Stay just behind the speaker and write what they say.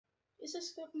Is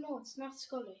this good? No, it's not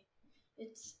Scully.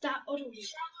 It's that other one.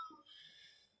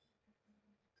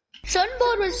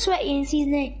 Sunboard was sweaty in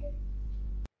season 8.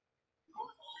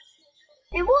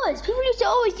 It was. People used to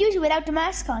always use it without the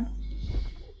mask on.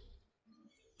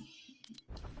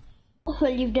 Well,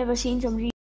 you've never seen somebody.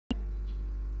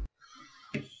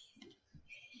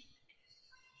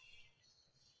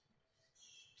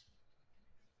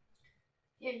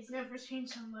 Yeah, you've never seen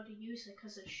somebody use it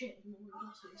because it's shit and no one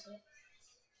else uses it.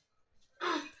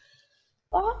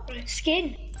 What? Right.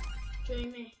 Skin.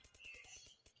 Join me.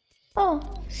 Oh,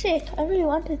 sick. I really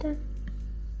wanted that.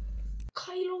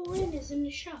 Kylo Ren is in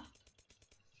the shop.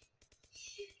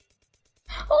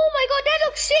 Oh my god, that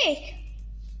looks sick.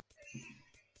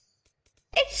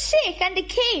 It's sick, and the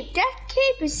cape. That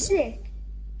cape is sick.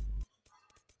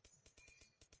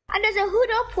 And there's a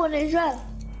hood up one as well.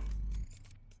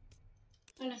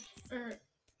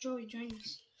 Joey, join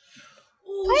us.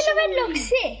 Kylo Ren looks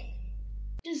sick.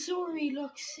 The Zori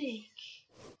looks sick.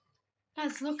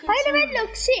 Let's look at Kylo Ren Zori.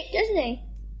 looks sick, doesn't he?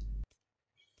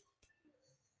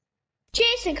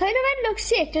 Jason, Kylo Ren looks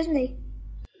sick, doesn't he?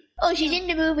 Oh, she's in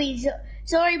the movie.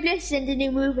 Zori Bliss is in the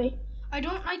new movie. I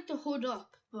don't like the hood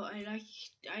up, but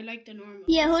I like the normal.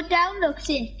 Yeah, hood down looks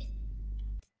sick.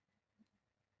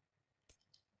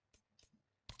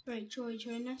 Right, Joey,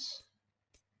 join us.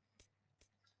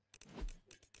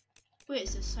 Wait,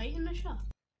 is the site in the shop?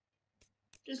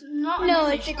 There's not. No,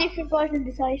 it's a different version of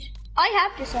the site. I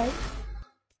have the site.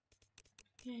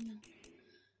 Yeah, I know.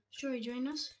 Joey, join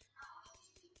us.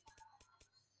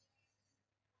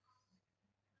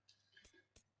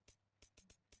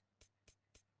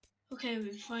 Okay,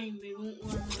 we're fine. We won't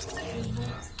warm up.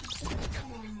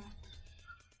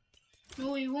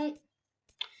 No, we won't.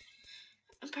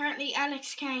 Apparently,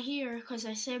 Alex can't hear because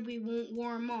I said we won't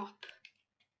warm up.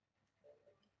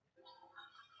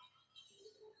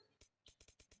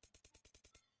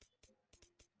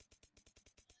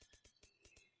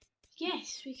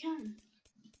 Yes, we can.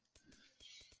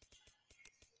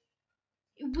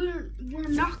 We're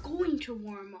not going to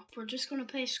warm up. We're just going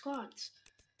to play squads.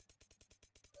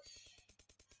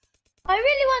 I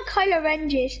really want Kylo Ren,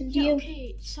 Jason. Do you?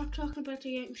 Okay, stop talking about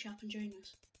the game shop and join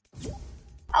us.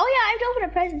 Oh yeah, I have to open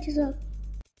a present as well.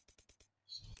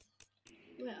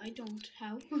 Wait, I don't.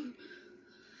 How?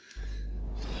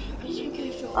 I think I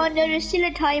have to. Oh no, there's still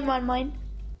a time on mine.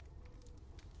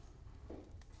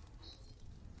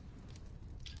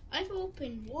 I've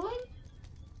opened 1,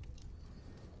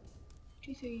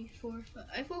 2, 3, 4, 5.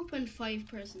 I've opened 5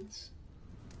 presents.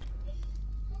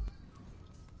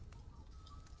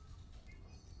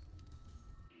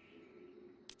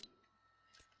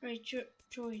 Right,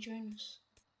 Joey, join us.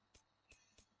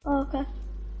 Oh, okay.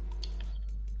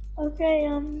 Okay,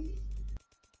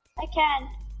 I can.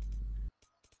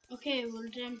 Okay, well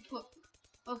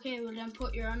then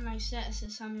put your online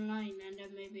status online, and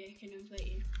then maybe I can invite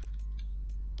you.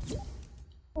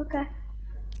 Okay.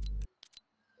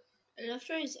 I love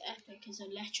Joey's epic is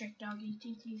electric doggy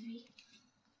TTV.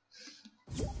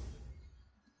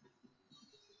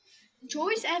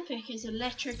 Joy's epic is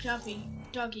electric doggy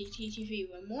TTV.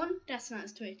 When 1, that's not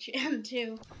his Twitch, and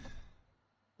 2,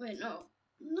 wait, no,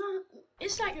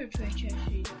 is that your Twitch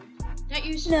actually? That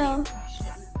used to be your Twitch,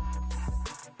 didn't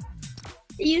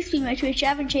it? It used to be my Twitch. I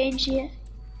haven't changed yet.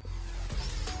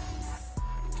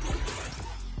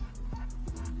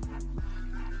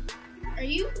 Are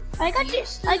you? I got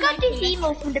this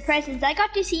emo from the presents.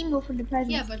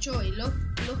 Yeah, but Joy, look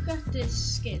at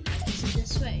this skin. Is it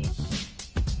this way?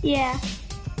 Yeah.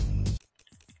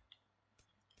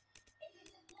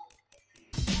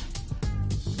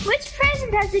 Which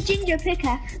present has the ginger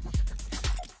pickaxe?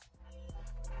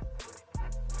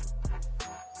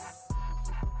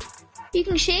 You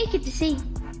can shake it to see.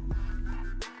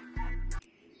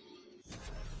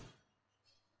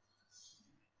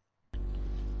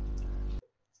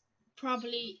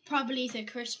 Probably the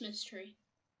Christmas tree.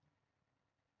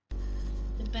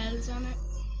 The bells on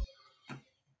it.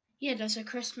 Yeah, there's a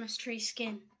Christmas tree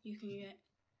skin you can get.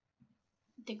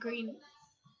 The green.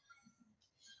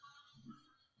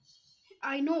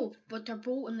 I know, but they're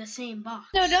both in the same box.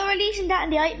 No, they're releasing that in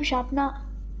the item shop, not.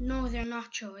 No, they're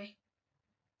not, Joey.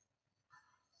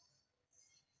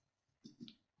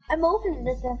 I'm opening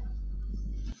this then.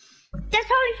 That's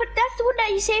the one that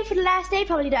you saved for the last day,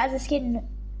 probably, that has a skin in it.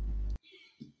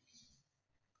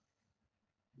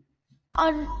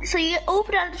 So you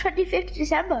open it on the 25th of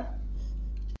December.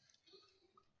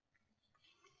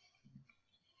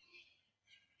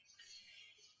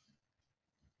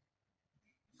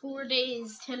 "4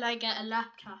 days till I get a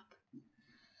laptop."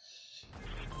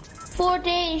 4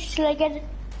 days till I get.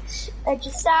 I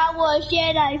just Star Wars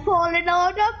Jedi Fallen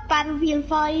Order, Battlefield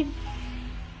 5.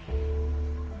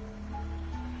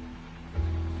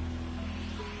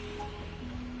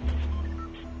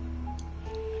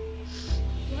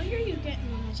 Why are you getting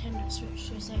a Nintendo Switch?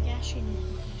 There's like actually no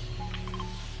point.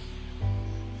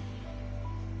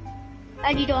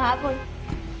 And you don't have one.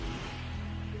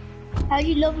 How do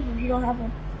you love it if you don't have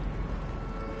one?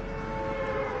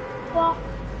 What?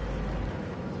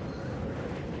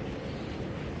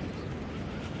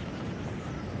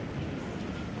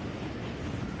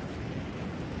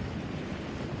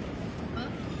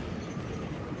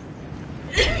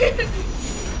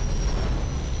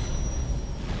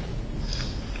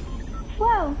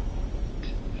 Wow.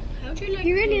 How do you like?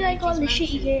 You really like all the Luigi's shit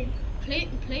you Mansion?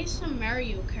 did. Play some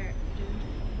Mario Kart, dude.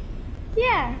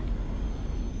 Yeah.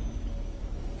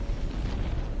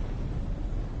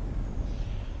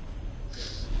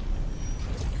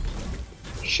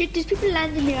 Shit, there's people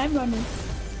landing here. I'm running.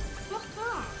 Fuck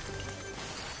off.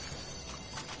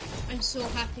 I'm so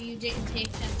happy you didn't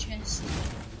take that chest.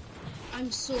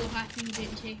 I'm so happy you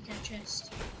didn't take that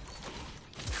chest.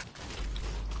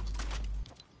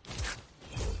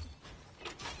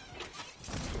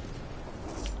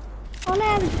 All I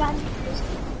have is bandages.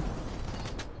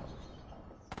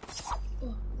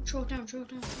 Oh, throw it down, throw it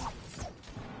down.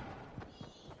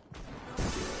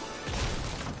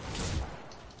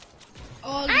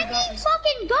 All you got I need was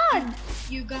fucking gun!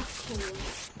 you got coal.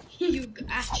 You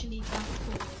actually got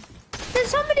coal. There's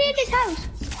somebody in this house.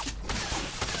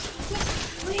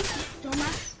 Wait,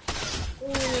 dumbass.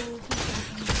 Oh,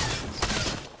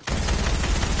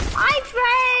 Hi,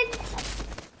 friend!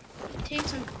 take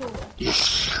some coal.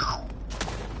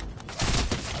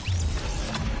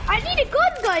 I need a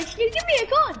gun, guys. Can you give me a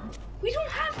gun? We don't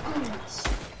have guns.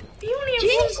 We only have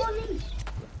Jeez. one gun each.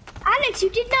 Alex, you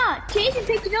did not. Jason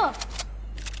picked it up.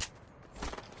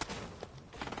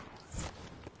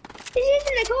 This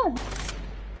isn't a gun.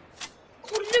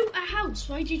 Go loot a house.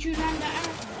 Why did you land at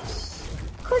our house?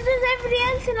 Because there's everybody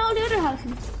else in all the other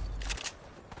houses.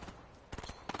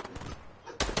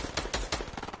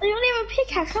 They only have a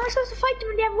pickaxe. How am I supposed to fight them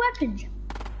when they have weapons?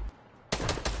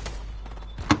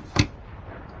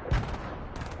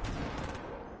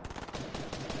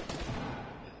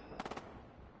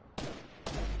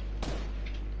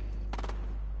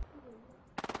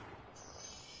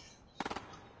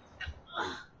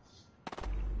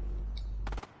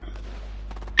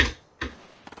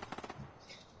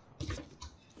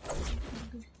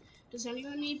 Does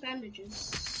anyone need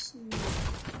bandages? No.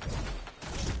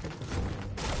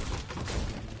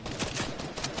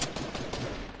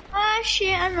 Ah,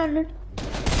 shit, I'm running.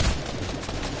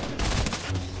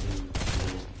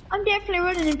 I'm definitely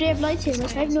running if they have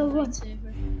lightsabers. I have no gun.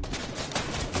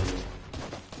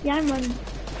 Yeah, I'm running.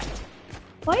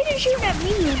 Why are they shooting at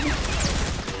me?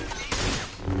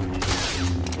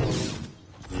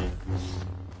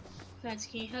 Lads,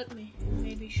 can you help me?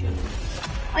 Maybe shoot.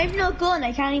 I have no gun.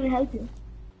 I can't even help you.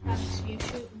 Lads, you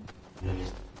shoot me.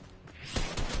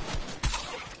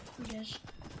 Yes.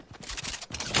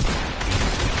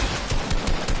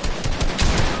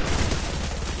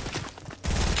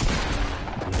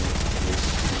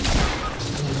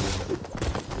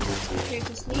 Okay,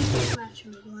 just leave this match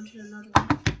and we're going to another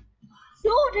one.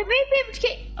 No, they may be able to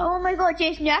get. Oh my god,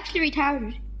 Jason, you're actually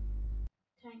retarded.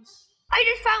 Thanks. I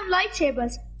just found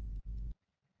lightsabers.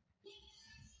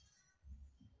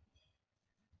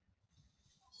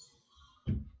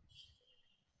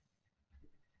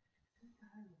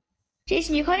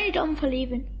 Jason, you're kind of dumb for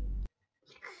leaving.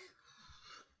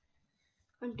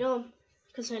 I'm dumb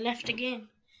because I left the game.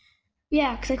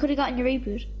 Yeah, because I could have gotten your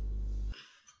reboot.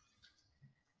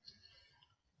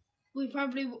 We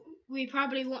probably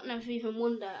wouldn't have even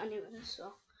won that anyway.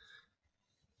 So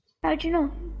How'd you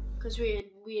know? because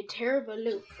we had terrible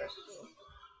loot first of all.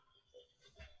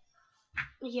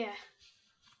 Yeah.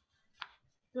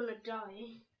 Gonna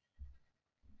die.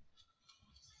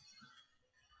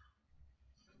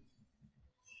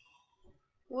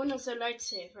 One has a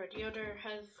lightsaber, the other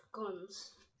have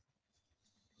guns.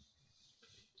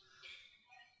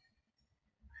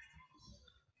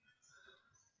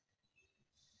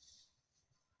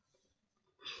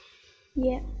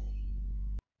 Yeah.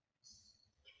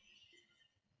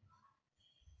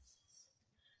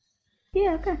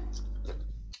 Yeah, okay.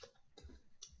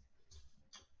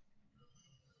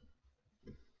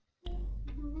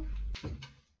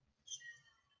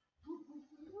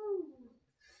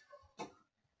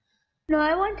 No,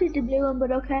 I wanted the blue one,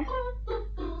 but okay.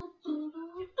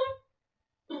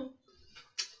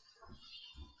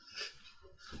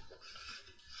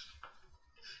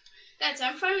 Guys,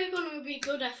 I'm finally gonna be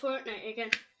good at Fortnite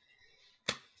again.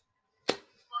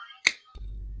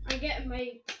 getting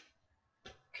my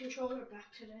controller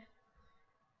back today.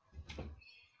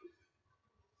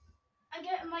 I'm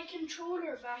getting my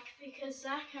controller back because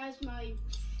Zach has my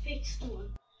fixed one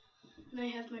and I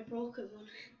have my broken one.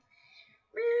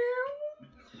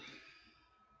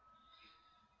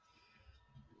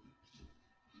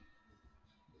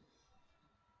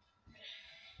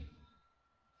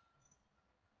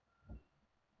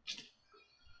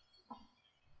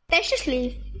 Let's just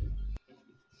leave.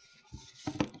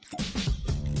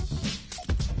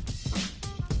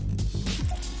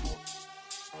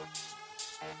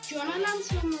 Do you want to land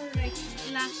somewhere like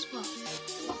last spot?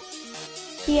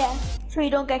 Yeah, so you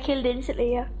don't get killed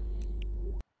instantly, yeah.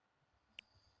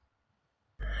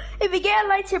 If you get a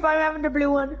lightsaber, I'm having the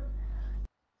blue one.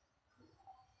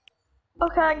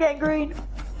 Okay, I'm getting green.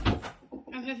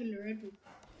 I'm having the red one.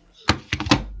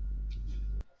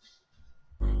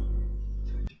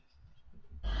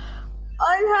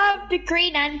 I'll have the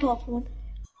green and purple one.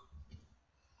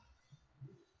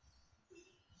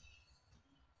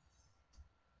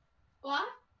 What?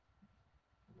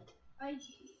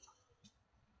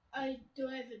 I do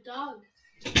have a dog.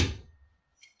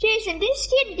 Jason, this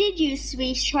skin did use to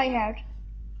be tryhard.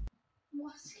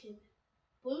 What skin?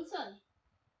 Bullseye?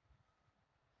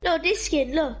 No, this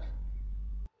skin, look.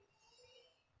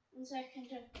 1 second.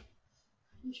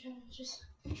 I'm trying to just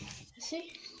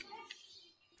see.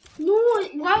 No,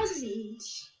 it wasn't.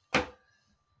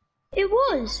 It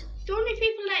was. The only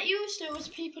people that used it was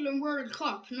people in World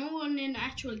Cup. No one in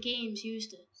actual games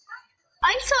used it.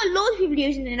 I saw loads of people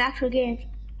using it in actual games.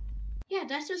 Yeah,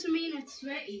 that doesn't mean it's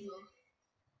sweaty though.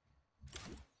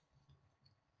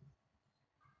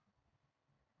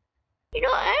 You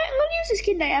know, I'm gonna use a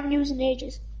skin that I haven't used in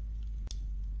ages.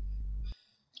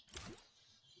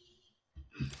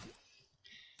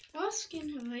 What skin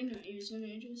have I not used in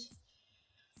ages?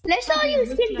 Let's all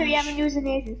use skins that we haven't used in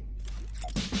ages.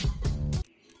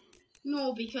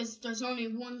 No, because there's only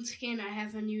one skin I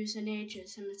haven't used in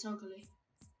ages and it's ugly.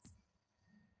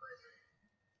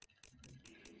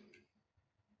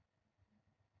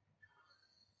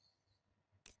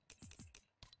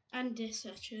 And this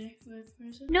actually. Where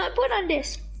is it? No, put on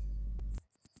this.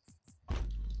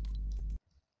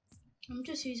 I'm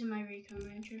just using my Recon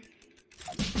Ranger.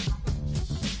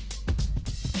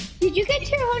 Did you get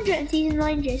tier 100 in season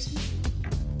 9, Jason?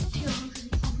 Tier 100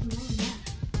 in season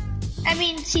 9, yeah. I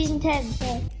mean season 10,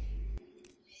 sorry.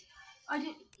 I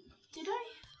did I?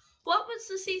 What was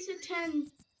the season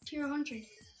 10 tier 100?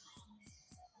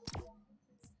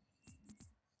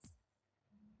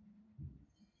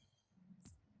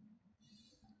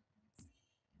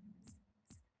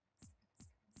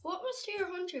 What was tier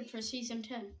 100 for season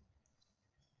 10?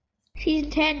 Season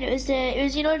 10, it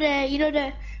was you know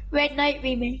the Red Knight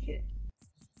remake.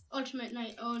 Ultimate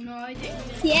Knight. Oh no, I didn't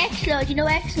get it. The X-Lord, you know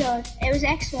X-Lord? It was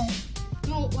X-Lord.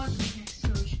 No, it wasn't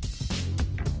X-Lord.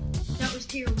 That was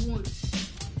tier 1.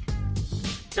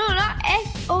 No, not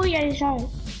X. Oh yeah, sorry.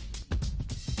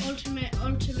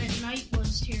 Ultimate Knight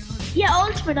was tier 100. Yeah,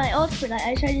 Ultimate Knight.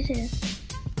 I tried to say that.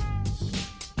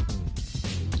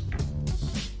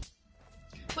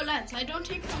 But lads, I don't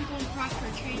think I'm going proper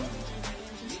training.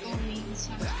 I'm just going to meet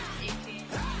some AK.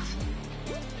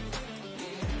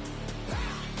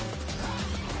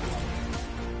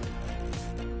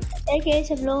 AKs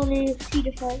have lonely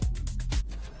pedophile.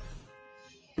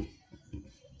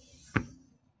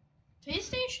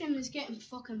 PlayStation is getting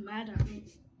fucking mad at me.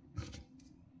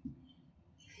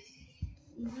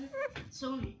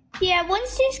 Sony. Yeah,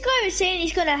 once this guy was saying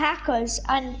he's gonna hack us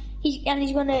and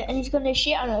he's gonna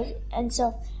shit on us and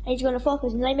stuff and he's gonna fuck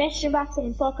us and I messaged him back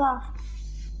saying fuck off.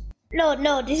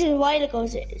 No, this is a while ago.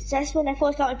 That's when I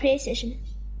first got my PlayStation.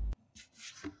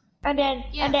 And then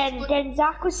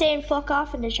Zach was saying fuck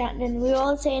off in the chat and then we were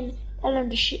all saying tell him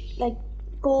to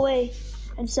go away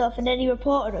and stuff and then he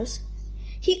reported us.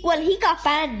 He got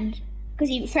banned because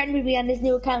he friended me on his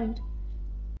new account.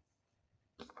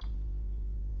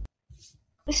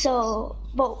 So,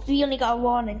 but we only got a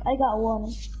warning. I got a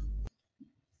warning.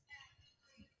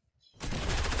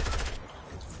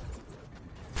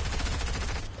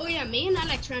 Oh yeah, me and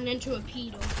Alex ran into a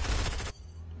pedo.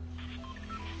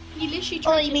 He literally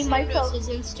tried to send us his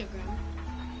Instagram.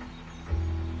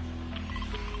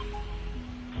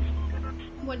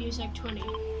 When he was like 20.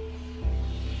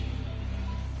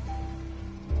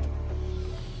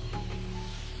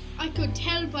 I could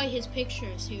tell by his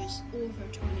pictures he was over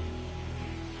 20.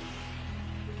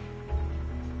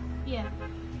 Yeah.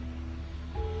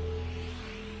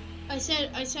 I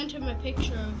sent him a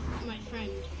picture of my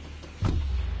friend.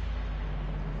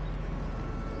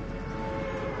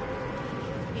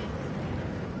 Yeah.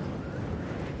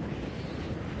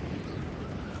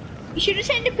 should have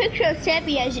sent a picture of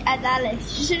Sebi as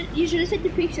Alex. You should have sent a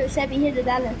picture of Sebi here as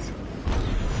Alex.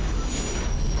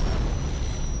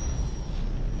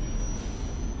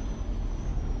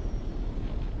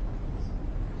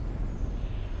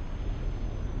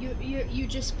 You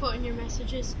just put in your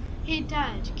messages, hey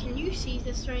Dad, can you see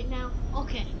this right now?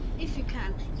 Okay, if you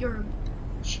can, you're a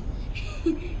bitch.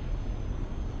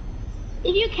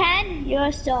 If you can, you're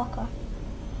a stalker.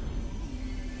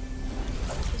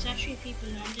 There's actually people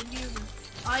landing here.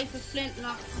 I have a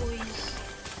flintlock, boys.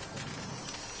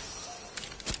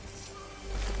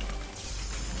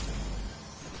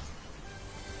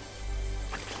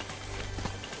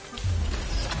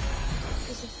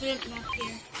 There's a flintlock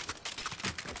here.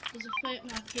 There's a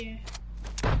flintlock here.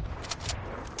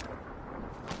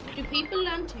 Do people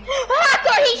land here? Oh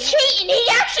God, he's cheating! He's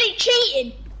actually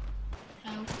cheating!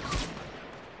 How?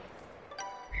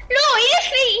 No,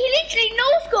 he literally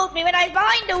no-scoped me when I was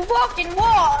behind the fucking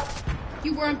wall!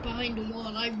 You weren't behind the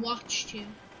wall, I watched you.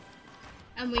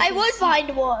 And I was behind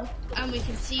the wall. And we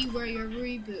can see where your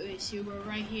reboot is, you were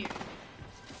right here.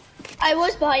 I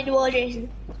was behind the wall, Jason.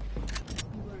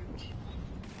 You weren't.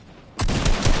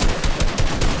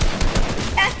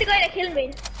 That's the guy that killed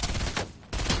me.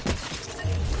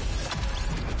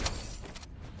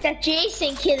 That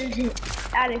Jason killed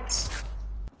Alex.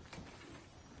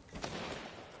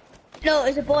 No, it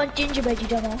was a born gingerbread, you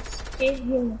dumbass. Jason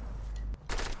killed him.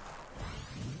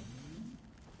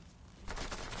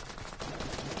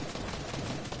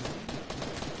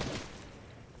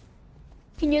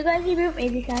 Can you guys reboot me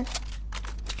if you can?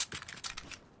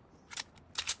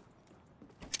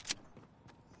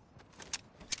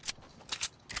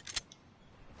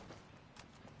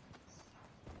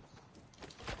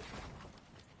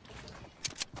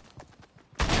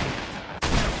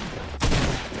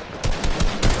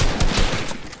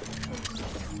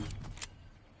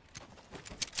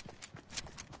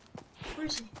 Where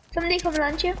is he? Somebody come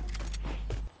around you.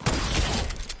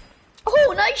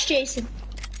 Oh, nice, Jason.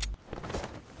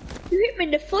 You hit me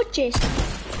in the foot, Jason.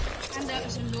 And that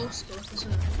was a no scope as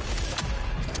well.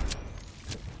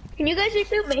 Can you guys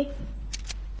refute me?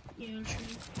 Yeah, I'll show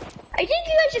you. I think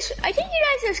you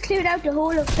guys just cleared out the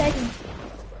whole of second.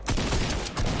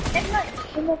 Never mind,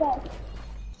 in the back.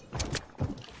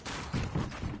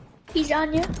 He's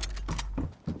on you.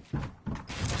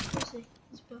 Where is he?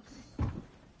 He's above me.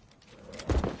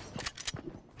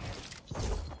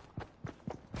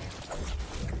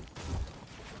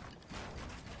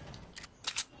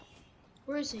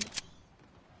 Where is he?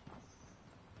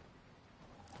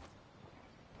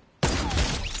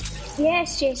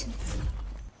 Yes, Jason.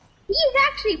 He is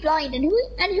actually blind, and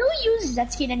who uses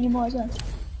that skin anymore as well?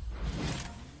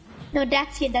 No,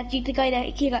 that skin, that's the guy that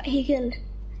he killed.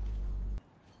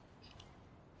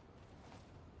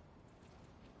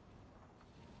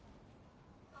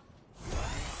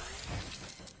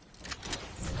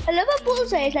 I love how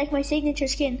Bullseye is like my signature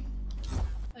skin.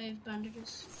 I have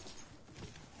bandages.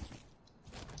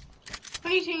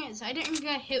 Funny thing is, I didn't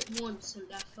get hit once in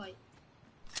that fight.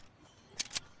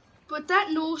 But that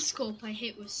no scope I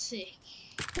hit was sick.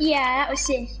 Yeah, that was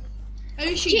sick.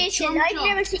 Jason, I've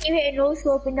never seen you hit a no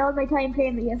scope in all my time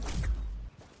playing with you.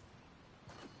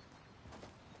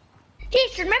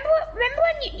 Jason, remember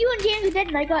when you and James were dead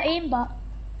and I got aimbot?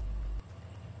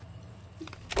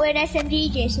 With an SMG,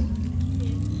 Jason.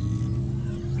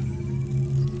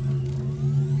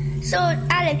 So,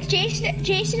 Alex,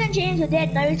 Jason and James were dead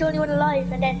and I was the only one alive,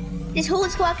 and then this whole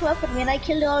squad came up with me and I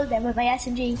killed all of them with my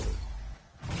SMG.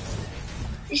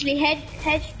 Literally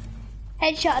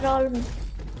headshot at all of them.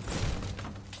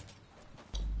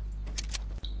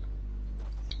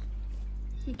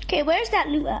 Okay, where's that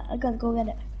loot at? I gotta go get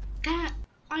it.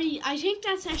 I think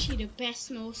that's actually the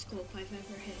best no scope I've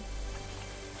ever hit.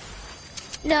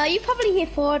 No, you probably hit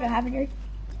 4 though, haven't you?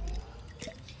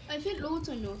 I've hit loads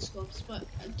of no scopes, but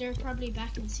they're probably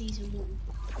back in season 1.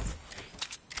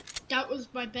 That was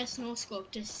my best no scope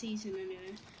this season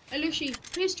anyway. I literally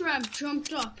placed around,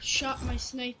 jumped up, shot my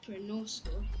sniper, no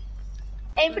scope.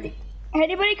 Anybody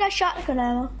got shotgun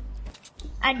ammo?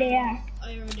 And they are.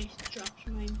 I already dropped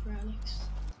mine for Alex.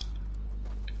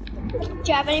 Do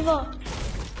you have any more?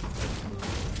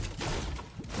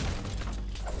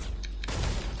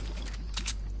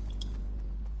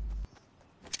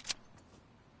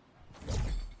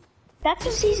 That's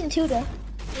from season 2 though.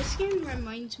 This game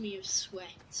reminds me of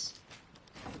Sweats.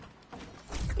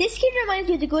 This kid reminds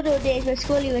me of the good old days where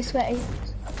Scully was sweating.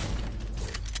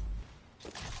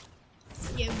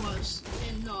 Yeah, it was.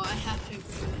 And no, I have to agree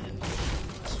with him.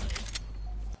 It was sweating.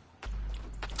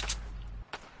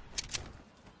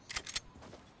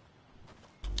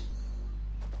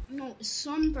 No,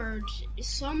 Sunbird.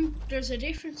 There's a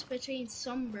difference between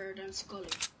Sunbird and Scully.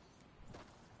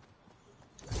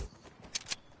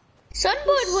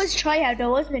 Sunbird was tryout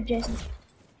though, wasn't it, Jason?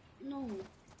 No.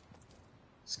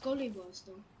 Scully was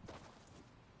though.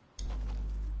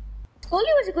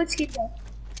 Scully was a good skin though.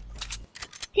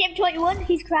 TM21,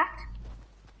 he's cracked.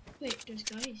 Wait, there's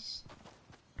guys.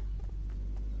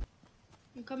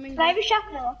 I'm coming. Can I have a shot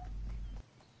now?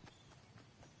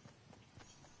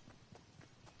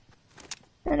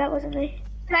 No, that wasn't me.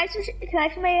 Can I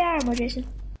have my armor, Jason?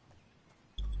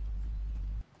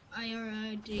 I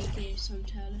already gave some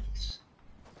Talix.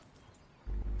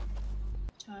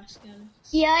 Task Alex.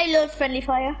 Yeah, I love friendly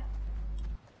fire.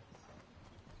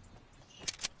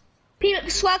 People,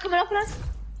 SWAT coming up on us.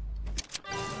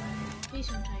 Please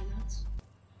don't take nuts.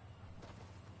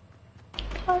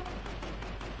 Oh.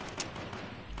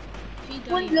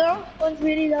 One's low, one's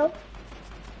really low.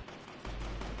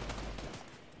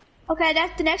 Okay,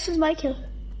 the next one's my kill.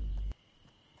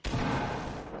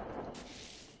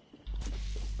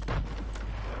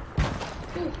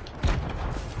 Ooh.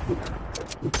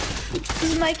 This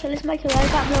is my kill, I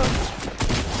got low.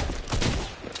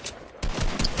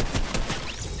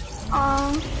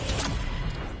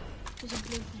 There's a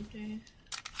blueprint there.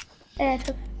 Yeah, it's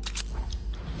okay.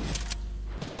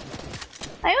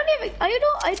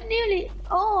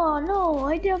 Oh no,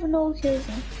 I did have no kills.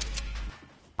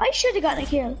 I should have gotten a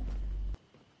kill.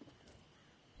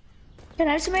 Can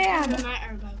I have some armor? It doesn't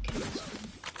matter about kills.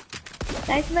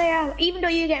 Can I have some armor? Even though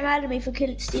you get mad at me for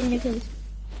stealing your kills.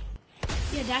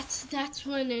 Yeah, that's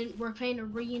when we're playing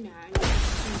arena. And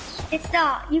it's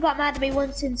not. You got mad at me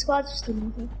once in squads for stealing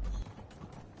your kills.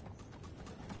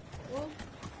 Well,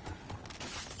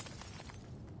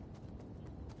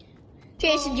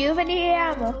 Jason, do you have any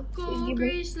armor? Go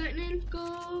Grease Lightning,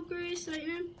 go Grease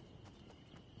Lightning.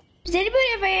 Does anybody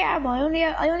have any armor?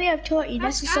 I only have 20.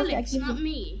 That's That's the Alex, not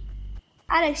me.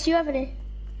 Alex, do you have any?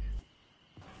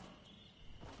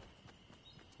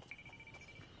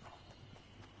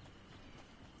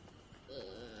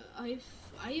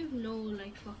 I have no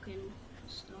like fucking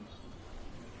stuff.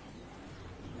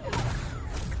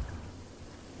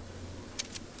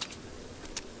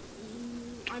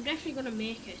 I'm definitely gonna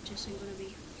make it, just I'm gonna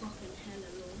be fucking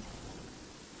hella low.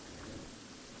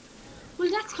 Well,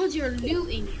 that's because you're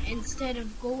looting instead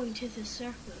of going to the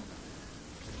circle.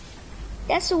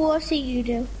 That's the worst thing you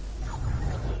do.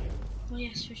 Oh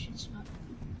yes, we should swap.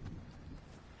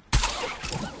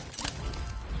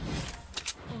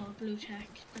 Oh, blue tack.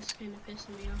 That's kind of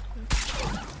pissing me off.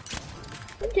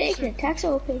 I'm taking it. Tax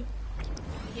OP. Yeah,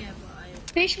 but I...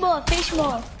 Fish more, fish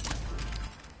more.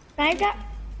 Like that?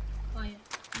 Oh yeah.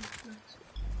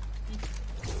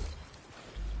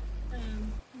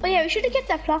 Oh yeah, we should have kept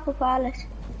that flopper for Alex.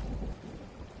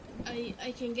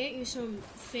 I can get you some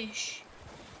fish.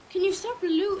 Can you stop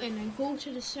looting and go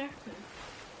to the circle?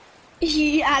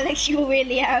 Alex, you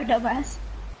really are a dumbass.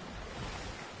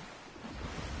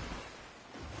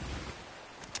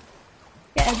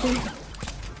 Yeah, dude.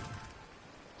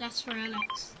 That's for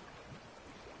Alex.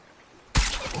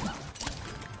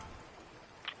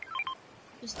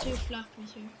 There's two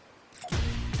floppers here.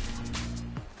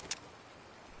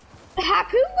 The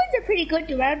harpoon ones are pretty good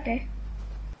around there.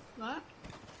 What?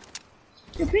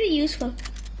 They're pretty useful.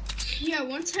 Yeah,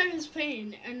 once I was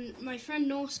playing and my friend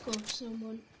no-scoped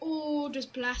someone. Oh, there's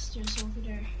blasters over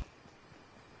there.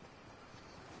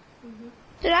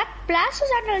 So that blasters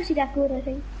aren't honestly that good, I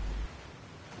think.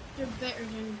 They're better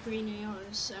than green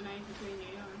ARs, and I have a green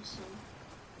AR, so...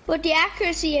 But the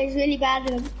accuracy is really bad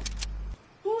in them.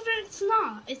 Oh, but it's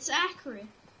not. It's accurate.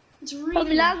 It's really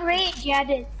From long range, yeah,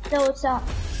 it is. No, it's not.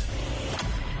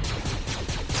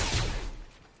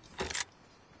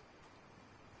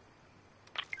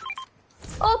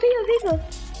 Oh, people.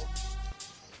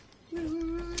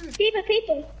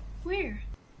 People. Where?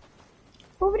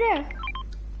 Over there.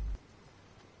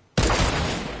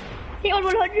 Hit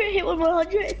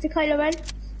 100, it's a Kylo Ren.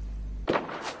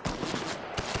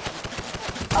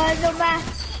 Oh, no match.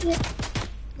 Shit.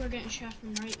 We're getting shot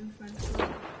from right in front of us.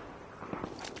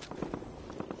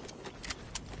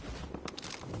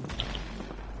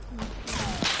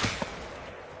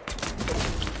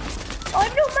 Oh,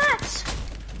 no match.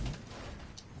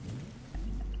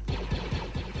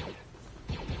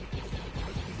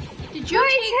 Did you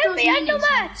take help me, I'm no minis?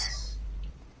 match.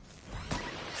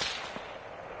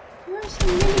 Where's the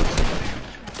minis?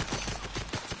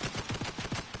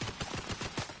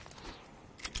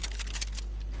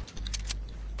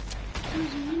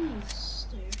 There's minis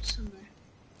there somewhere.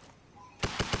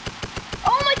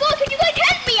 Oh my god, can you guys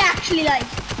help me actually, like?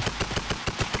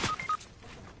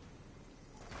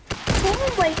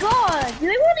 Oh my god, I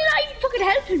won't even fucking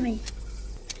helping me?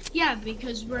 Yeah,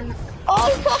 because we're not... All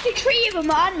fucking 3 of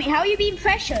them are on me. How are you being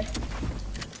pressured?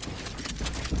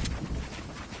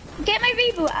 Get my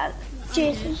reboot out,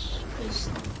 Jason.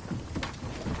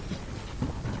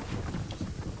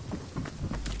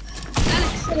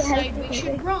 Alex decided we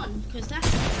should run, because that's...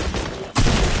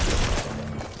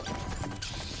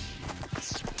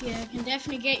 Yeah, I can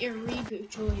definitely get your reboot,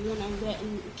 Joey, when I'm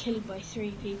getting killed by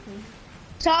 3 people.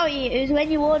 Sorry, it was when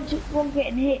you weren't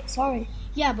getting hit, sorry.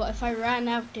 Yeah, but if I ran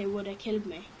out, they would have killed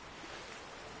me.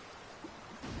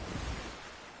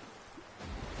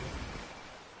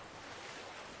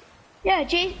 Yeah,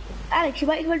 Alex, you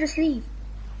might as well just leave.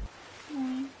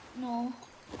 No.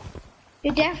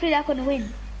 You're definitely not going to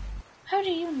win. How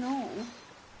do you know?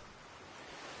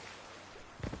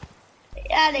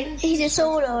 Alex, he's a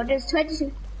solo. There's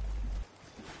 22.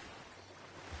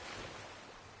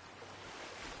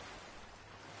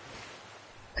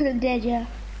 Because I'm dead, yeah.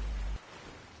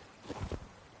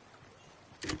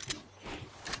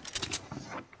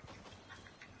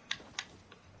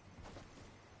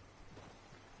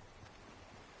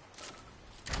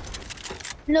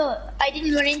 No, I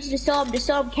didn't run into the storm. The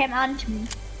storm came onto me.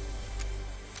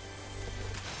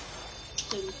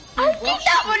 I did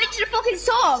not run into the fucking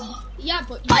storm. Yeah,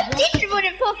 but I didn't run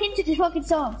and fuck into the fucking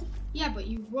storm. Yeah, but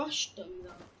you rushed them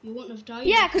though. You wouldn't have died.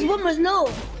 Yeah, because one was low.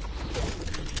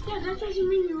 Yeah, that doesn't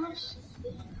mean you rushed.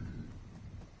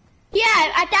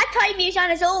 Yeah, at that time he was on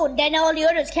his own. Then all the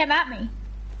others came at me.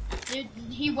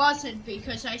 He wasn't,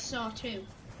 because I saw 2.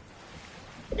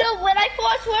 No, when I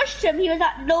first rushed him, he was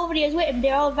like, nobody was with him.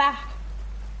 They're all back.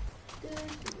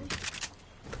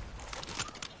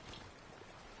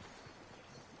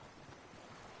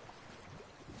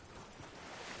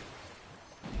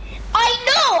 I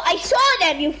know! I saw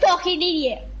them, you fucking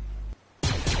idiot!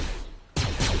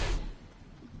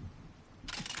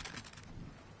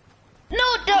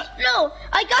 No,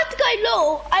 I got the guy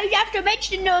low. After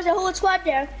mentioning there was a whole squad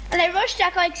there, and I rushed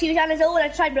that guy because he was on his own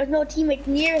at the time. There was no teammates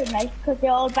near him, like, because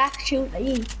they're all back shooting at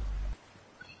you.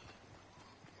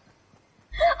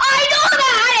 I know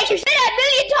that, Alex! You've said that a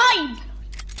million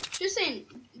times! Just saying,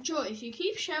 Joe, if you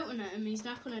keep shouting at him, he's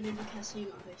not going to do the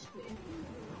casino, basically.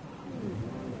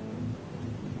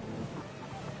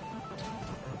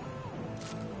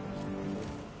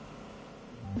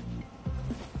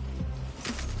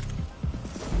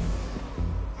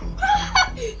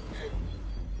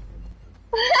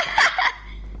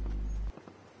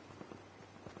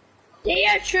 They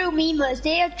are true memers.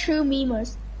 They are true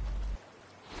memers.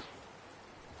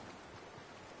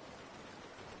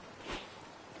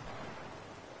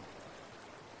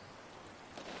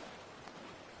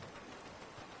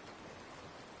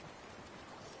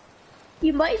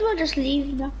 You might as well just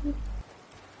leave now.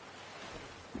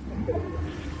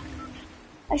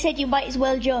 I said you might as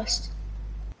well just.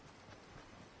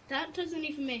 That doesn't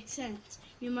even make sense.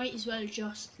 You might as well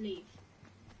just leave.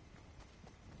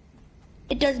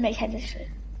 It does make sense, actually.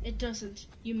 It doesn't.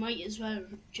 You might as well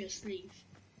just leave.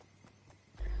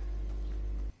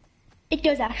 It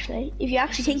does, actually, if you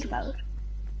actually think about it.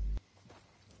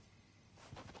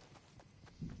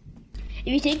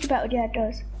 If you think about it, yeah, it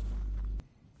does.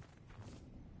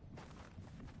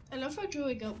 I love how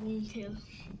Joey got 1 kill.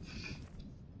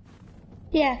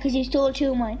 Yeah, because you stole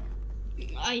 2 of mine.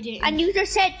 I didn't. And you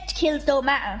just said kills don't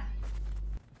matter.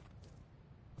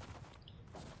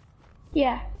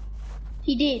 Yeah,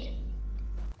 he did.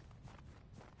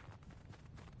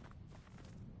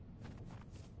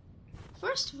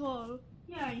 First of all,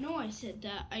 yeah, I know I said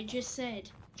that. I just said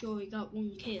Joey got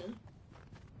 1 kill.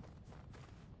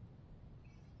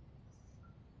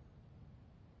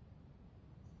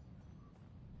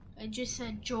 I just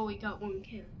said Joey got 1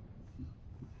 kill.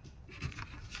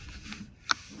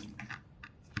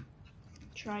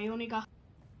 Try only got.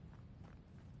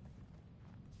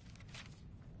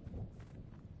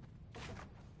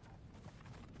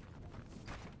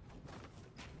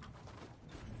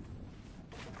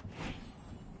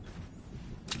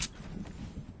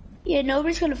 Yeah,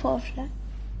 nobody's gonna fall for that.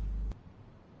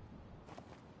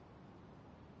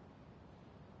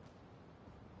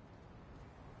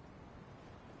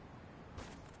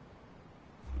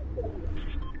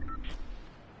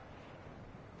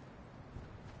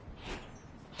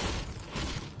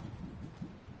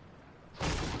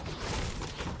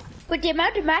 With the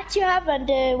amount of mats you have and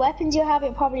the weapons you have,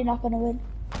 you're probably not gonna win.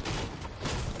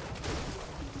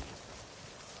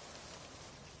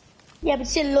 Yeah, but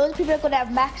still, loads of people are gonna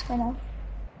have max by now.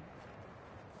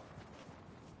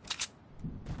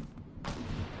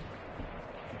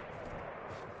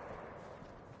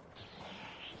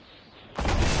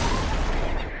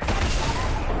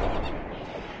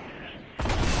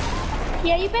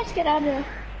 Yeah, you best get out of there.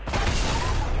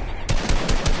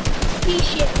 He's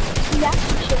shit. He's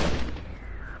actually shit.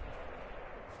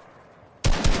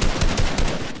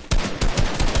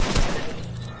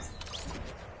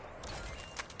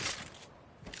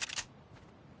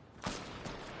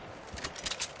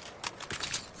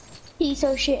 He's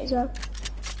so shit as well.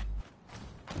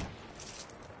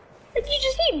 Like you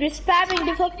just see him just spamming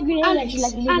the fucking grenade Alex,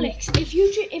 like an Alex, if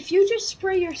you just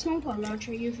spray your snowball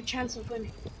launcher, you have a chance of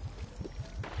winning.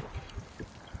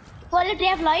 Well, if they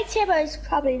have lightsabers,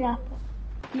 probably not.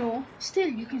 No, still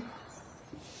you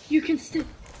can still.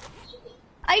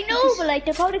 I know, but like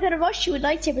they're probably gonna rush you with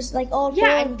lightsabers, like all four.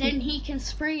 Yeah, and then he can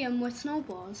spray him with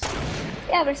snowballs.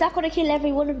 Yeah, but it's not gonna kill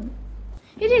every one of them.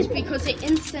 It is because it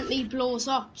instantly blows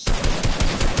up. So.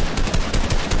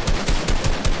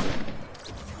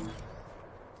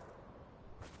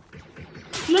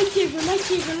 Lightsaber,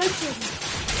 lightsaber,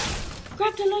 lightsaber.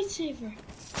 Grab the lightsaber.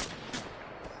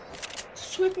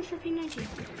 Swipe it for P90.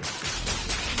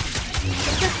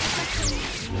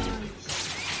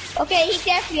 Okay, he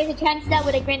definitely has a chance now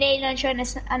with a grenade launcher and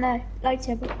a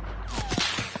lightsaber.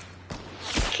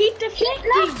 Keep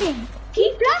deflecting.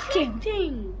 Keep blocking.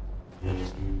 Deflecting.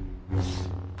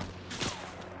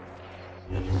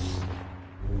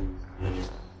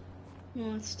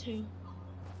 No, it's two.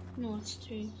 No, it's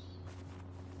two.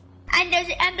 And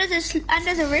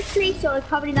there's a Ripley, so it's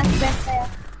probably not the best player.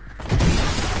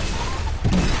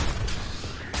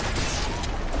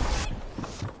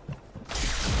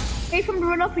 Wait for him to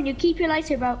run up and you keep your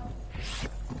lightsaber out.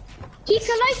 Keep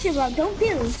your lightsaber out, don't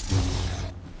build.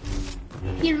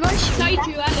 He'll rush you. Side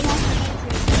you, Alex.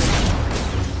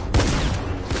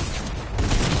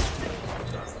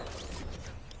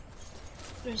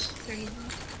 There's three.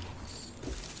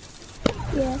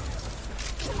 Yeah.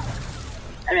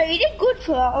 Alright, we did good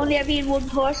for only having one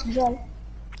person as well.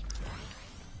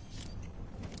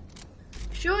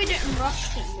 Sure we didn't rush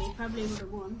him, we probably would have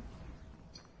won.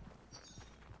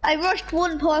 I rushed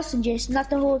one person, Jason, not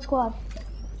the whole squad.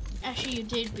 Actually you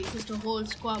did because the whole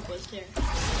squad was there.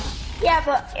 Yeah,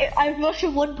 but I rushed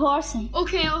one person.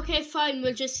 Okay, fine,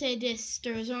 we'll just say this.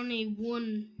 There was only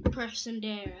one person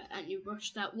there and you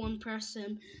rushed that one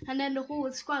person and then the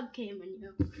whole squad came and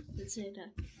we'll say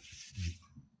that.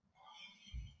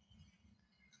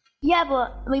 Yeah,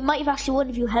 but we might have actually won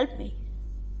if you helped me.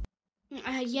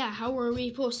 Yeah, how were we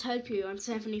supposed to help you on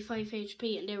 75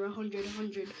 HP and they were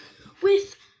 100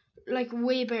 with like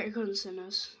way better guns than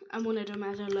us and one of them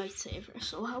had a lightsaber,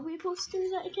 so how are we supposed to do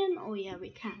that again? Oh yeah, we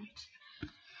can't.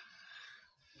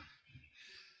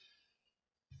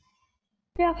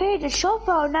 Yeah, okay, the shot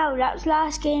power now, that was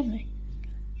last game. Like.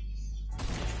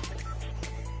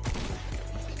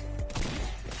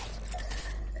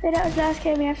 Okay, that was last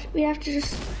game, we have to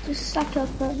just stop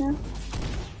talking about it now.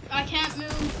 I can't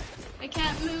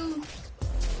move.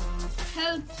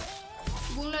 Help!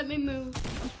 Won't let me move.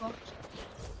 I'm fucked.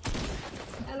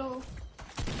 Hello.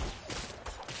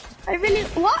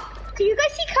 What? Can you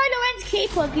guys see Kylo Ren's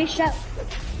cape on glitched out?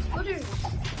 What is it?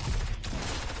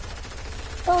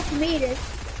 Oh, for me it is.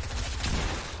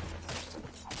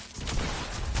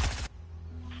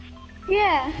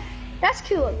 Yeah, that's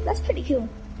cool. That's pretty cool.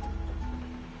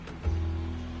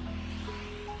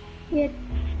 Yeah.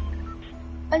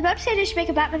 I was about to say they should make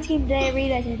a Batman team today, I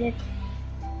realized I did.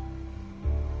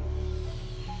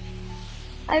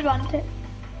 I want it.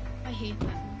 I hate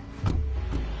that.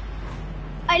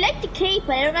 I like the cape,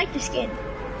 but I don't like the skin.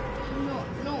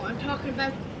 No, I'm talking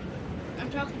about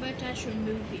the actual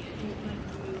movie. I don't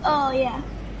like the movie. Oh yeah.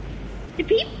 The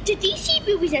DC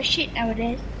movies are shit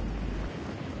nowadays.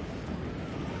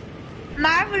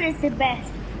 Marvel is the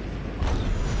best.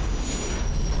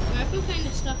 Marvel kind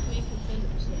of stopped making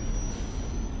films.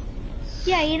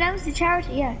 Yeah, he announced the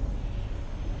charity, yeah.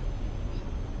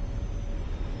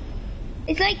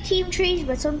 It's like Team Trees,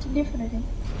 but something different, I think.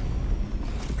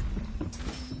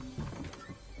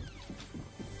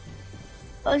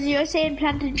 Oh, so you're saying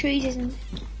planting trees is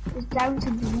down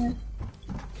something, yeah.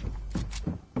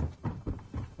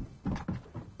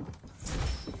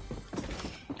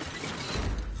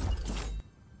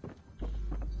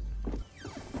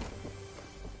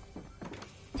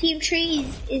 Team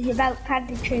Trees is about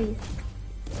planting trees.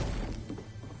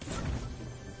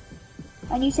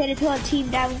 And you said it's called Team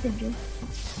Down syndrome.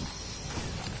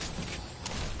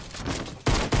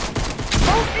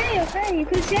 Okay, you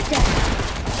could have said that.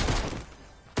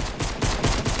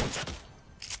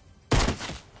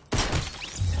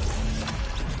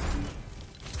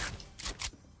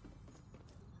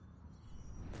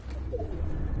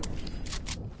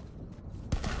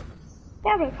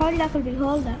 Yeah, but probably not going to be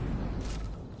called that.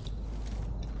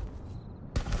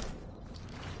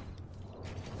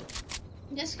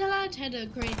 Lad had a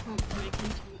great pump when I came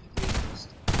to my greatest.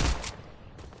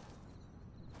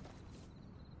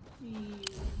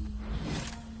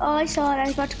 Oh, I saw it. I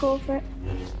was about to go for it.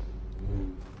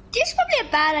 This is probably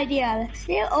a bad idea, Alex.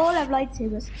 They all have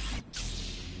lightsabers.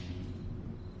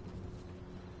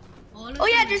 Oh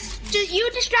yeah, just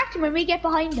you distract them when we get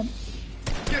behind them.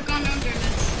 They're gone under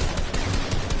this.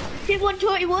 Hit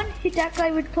 131. Hit that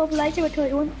guy with purple lightsaber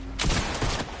 31.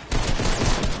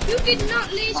 You did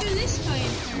not laser this guy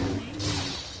apparently.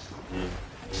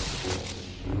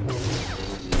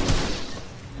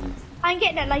 I'm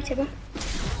getting that lightsaber.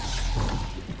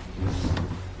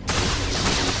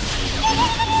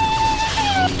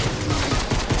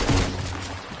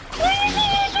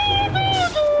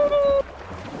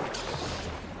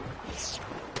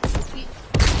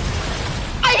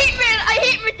 I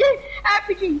hit with the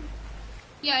RPG.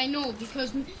 Yeah, I know,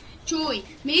 because Joy,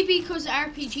 maybe because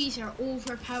RPGs are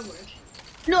overpowered.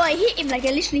 No, I hit him, like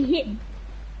I literally hit him.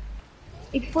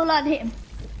 Like full on hit him.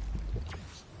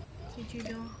 Did you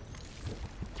know?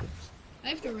 I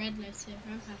have the red lightsaber,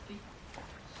 I'm happy.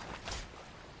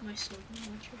 My sword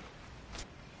launcher.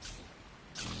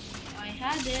 I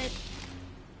had it.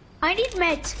 I need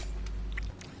meds.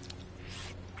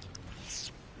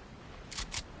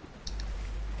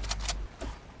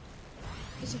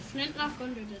 There's a flintlock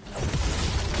under the door.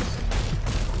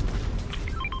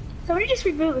 Somebody just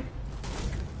rebooted.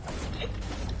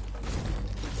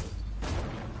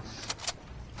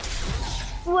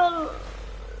 Well,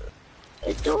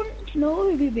 I don't know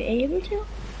if we'll be able to.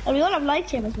 And we all have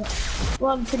lightsabers, but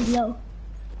well, I'm pretty low.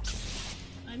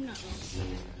 I'm not low.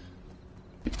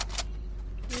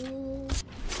 Oh,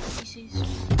 this is...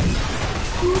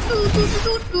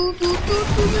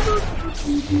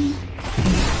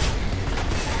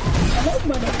 Hello,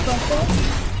 motherfucker.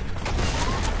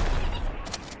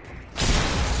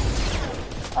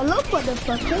 Hello,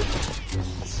 motherfucker.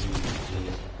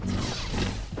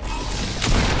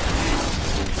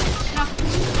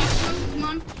 Come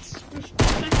on.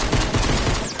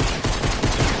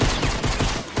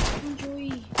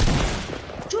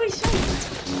 Joy,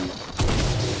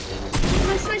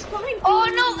 Nice behind. Oh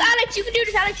no, Alex, you can do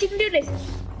this, Alex, you can do this.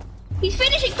 He's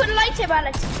finishing, put a lightsaber,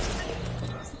 Alex.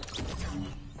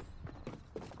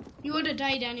 You would have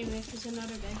died anyway if there's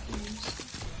another guy coming.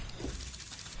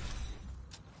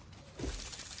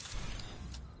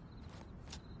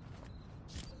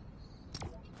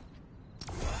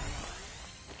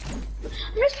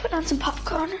 I'm just putting on some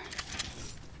popcorn.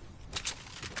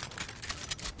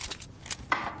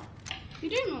 You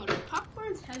do know that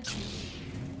popcorn's healthy.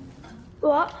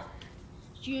 What?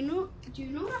 Do you know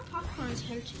that popcorn's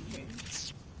healthy here?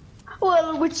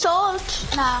 Well, with salt,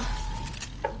 nah.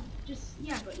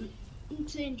 Yeah, but I'm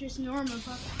saying just normal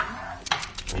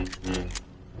popcorn.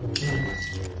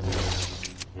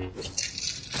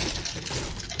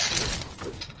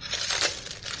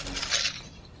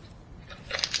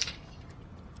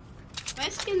 My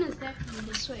skin is definitely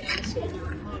this way. My skin is all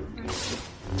right.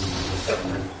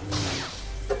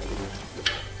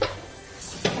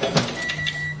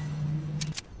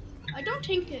 I don't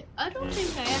think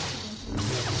I accidentally.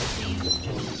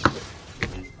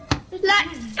 Like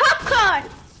popcorn!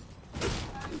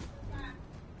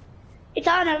 It's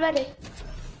on already.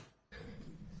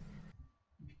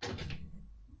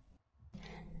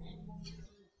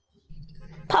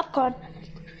 Popcorn.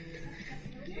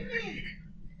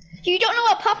 You don't know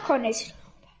what popcorn is?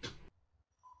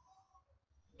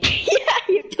 Yeah,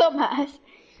 you dumbass.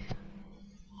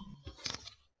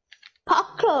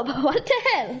 Pop Club, what the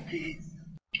hell?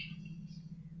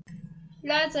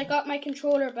 Lads, I got my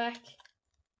controller back.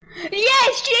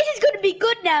 Yes, this is going to be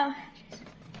good now.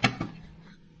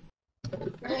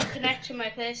 We'll connect to my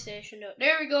PlayStation now.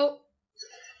 There we go.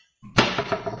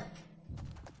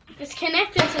 It's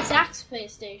connected to Zach's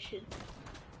PlayStation.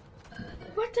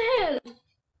 What the hell?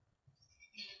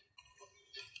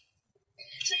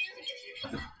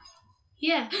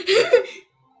 Yeah.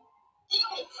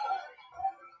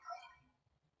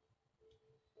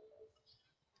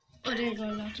 Oh, there you go,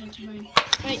 locked into mine.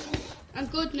 Right, I'm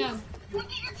good now.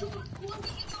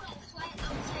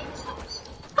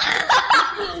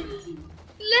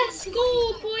 Let's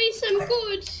go, boys, I'm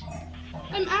good.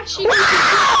 I'm actually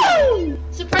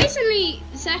surprisingly,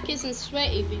 Zach isn't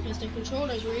sweaty because the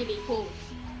controller's really cold.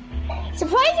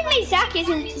 Surprisingly, Zach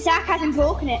hasn't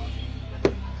broken it.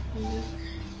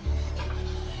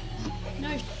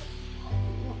 No,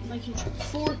 my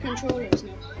 4 controllers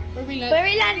now. Where we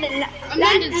landed? I'm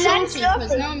landed salty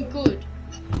because now I'm good.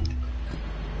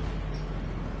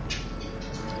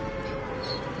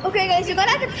 Okay, guys, you're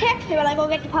gonna have to text me while I go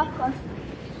get the popcorn.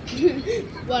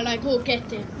 While I go get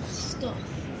the stuff.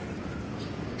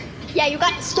 Yeah, you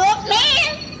got to stop,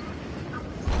 man!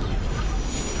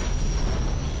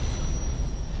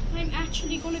 I'm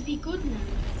actually gonna be good now.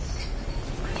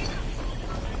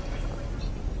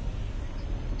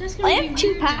 That's gonna I be have 2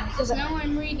 weird packs because of it. now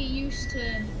I'm really used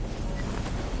to.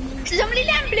 Somebody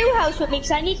left Blue House with me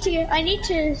because I need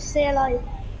to stay alive.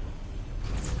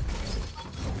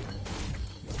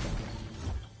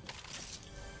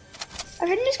 I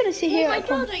think I'm just gonna sit Oh here. my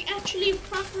god, I actually have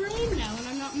proper aim now and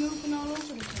I'm not moving all over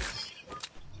the place.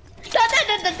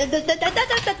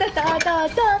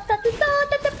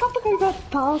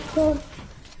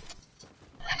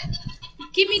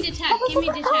 Give me the tag, give me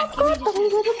the tag, give me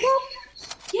the tag.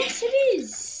 Yes, it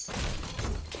is!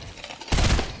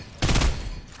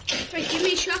 Right, give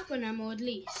me shotgun ammo at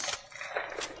least.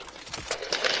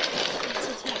 Let's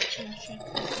attach that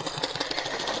shotgun.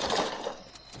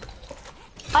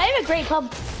 I have a great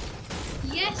pump.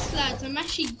 Yes, lads, I'm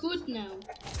actually good now.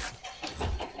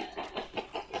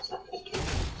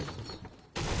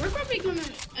 We're probably gonna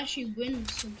actually win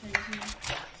sometimes now.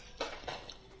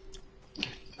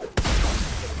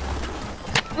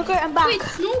 Okay, I'm back. Wait,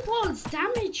 snowballs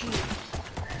damage you.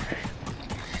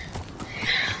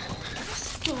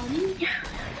 That's dumb.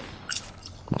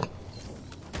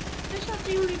 I thought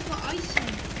they only put ice on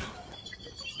it.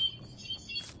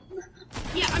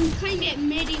 Yeah, I'm kind of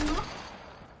medding up.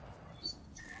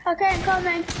 Okay, I'm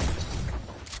coming.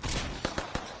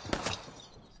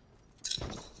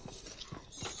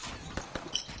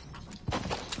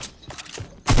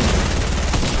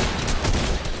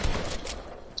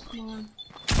 Come on.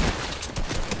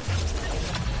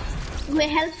 With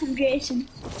help from Jason.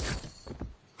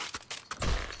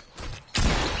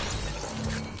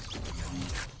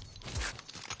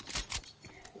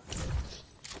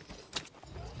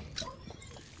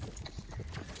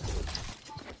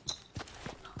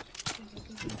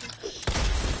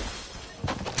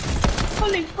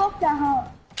 Holy fuck, that hurt.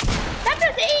 That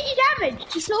does 80 damage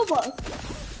to snowballs.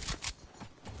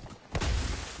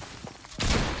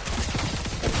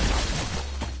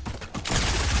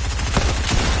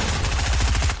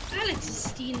 Alex is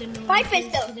stealing all My the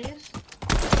pistol. kills today.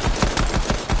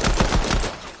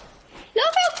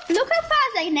 Look how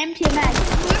fast I can empty a mag.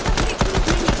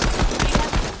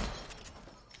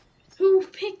 Who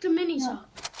picked the minis up?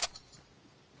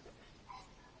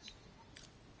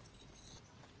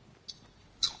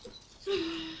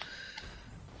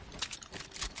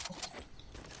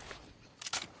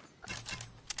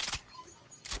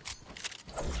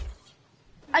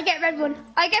 I get red one.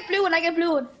 I get blue one. I get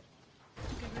blue one.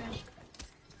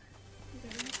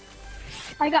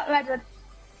 I got red one.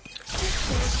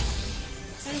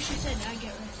 And she said I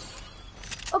get red.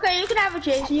 Okay, you can have it,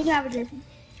 Jason. You can have it, Jason.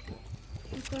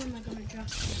 What am I gonna drop?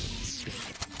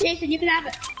 Jason, you can have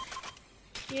it.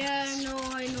 Yeah,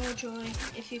 I know, Joy.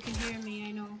 If you can hear me,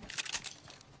 I know.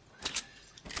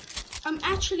 I'm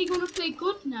actually gonna play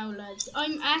good now, lads.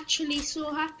 I'm actually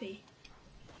so happy.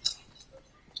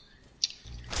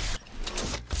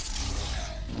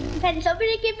 Can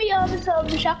somebody give me all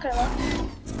the shotgun?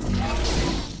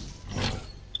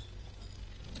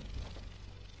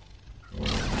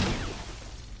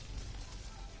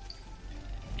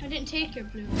 I didn't take your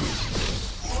blue.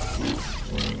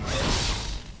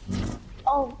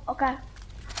 Oh, okay.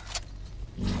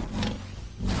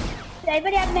 Does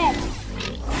anybody have meds?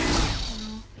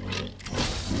 No.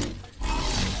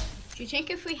 Do you think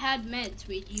if we had meds,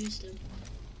 we'd use them?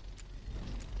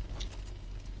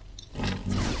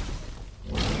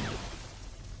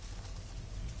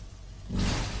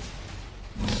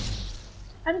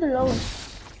 I'm the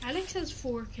lowest. Alex has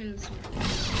 4 kills now.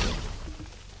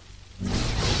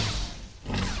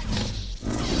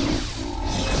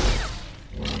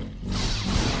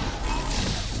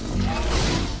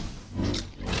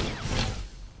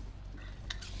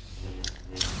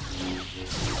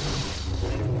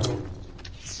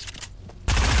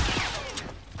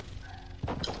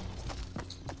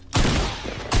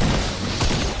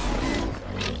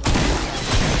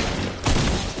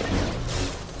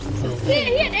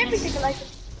 He had every single lightsaber.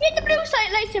 He had the blue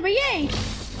side lightsaber, yay!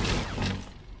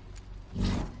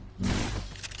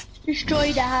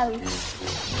 Destroy the house.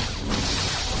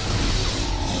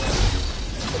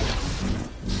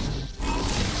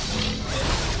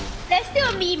 Let's do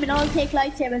a meme and all take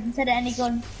lightsabers instead of any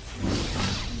gun.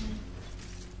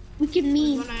 We can We're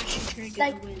meme gonna actually try to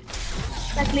like get a win.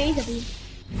 laser beam.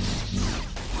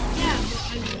 Yeah, but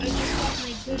I just got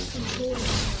my good controller,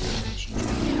 so I'm actually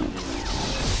trying to get a win.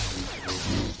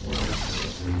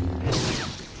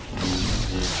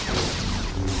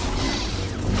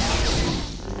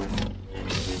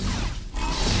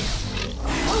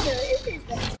 Oh, there is it.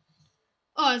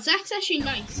 Oh, Zach's actually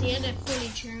nice. He had it fully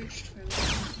charged for me.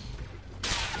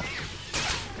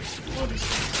 Oh, this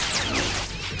bitch.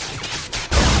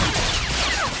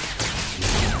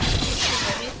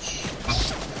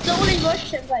 Slowly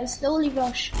rush him, guys. Slowly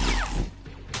rush.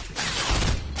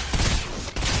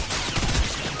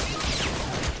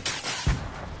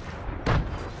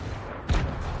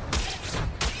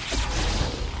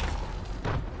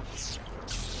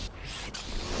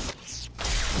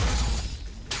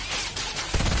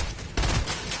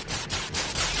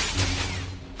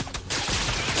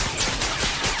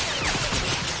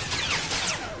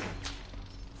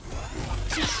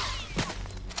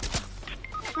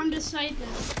 From the side then.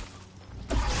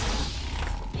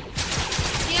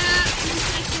 Yeah, 1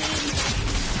 second.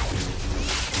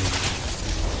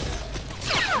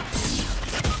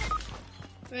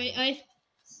 Right,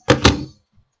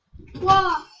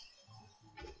 What?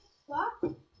 What?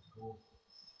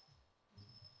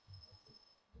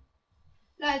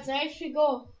 Lads, I have to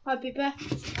go. I'll be back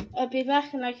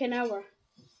in like an hour.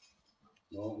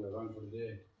 No, we're on for the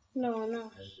day. No, I'm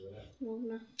not.